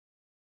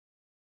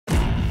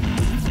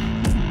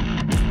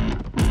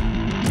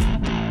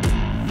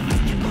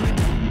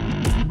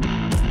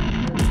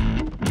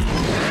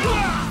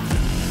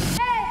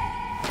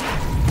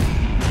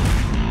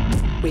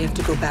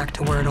go back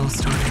to where it all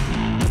started.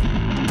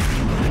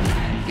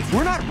 If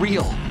we're not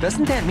real,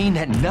 doesn't that mean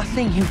that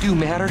nothing you do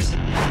matters?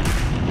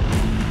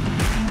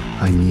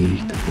 I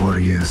need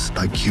warriors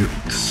like you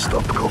to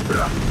stop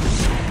Cobra.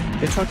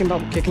 They're talking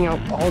about kicking out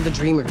all the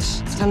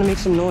dreamers. It's time to make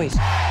some noise.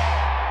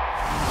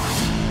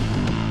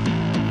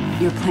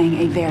 You're playing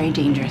a very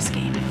dangerous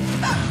game.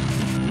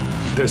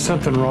 There's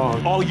something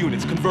wrong. All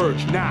units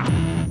converge now.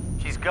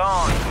 She's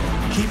gone.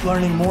 Keep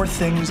learning more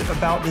things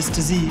about this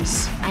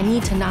disease. I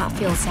need to not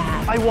feel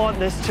sad. I want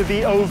this to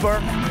be over.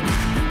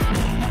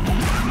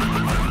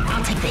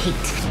 I'll take the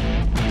heat.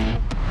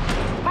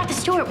 Martha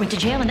Stewart went to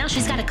jail, and now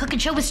she's got a cooking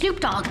show with Snoop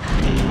Dogg.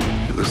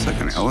 It looks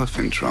like an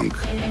elephant trunk.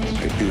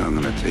 I think I'm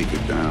gonna take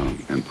it down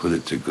and put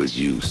it to good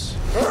use.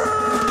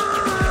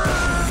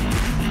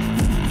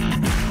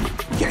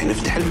 يعني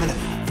نفتح الملف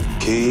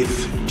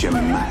كيف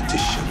جمعت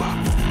الشباب.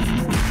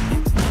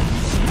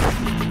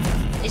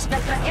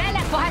 اثبت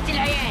مكانك وهات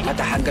العيال.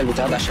 فتح حق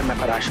البتاع ده عشان ما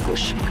يفرقعش في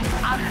وشك.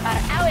 اخر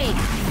قوي.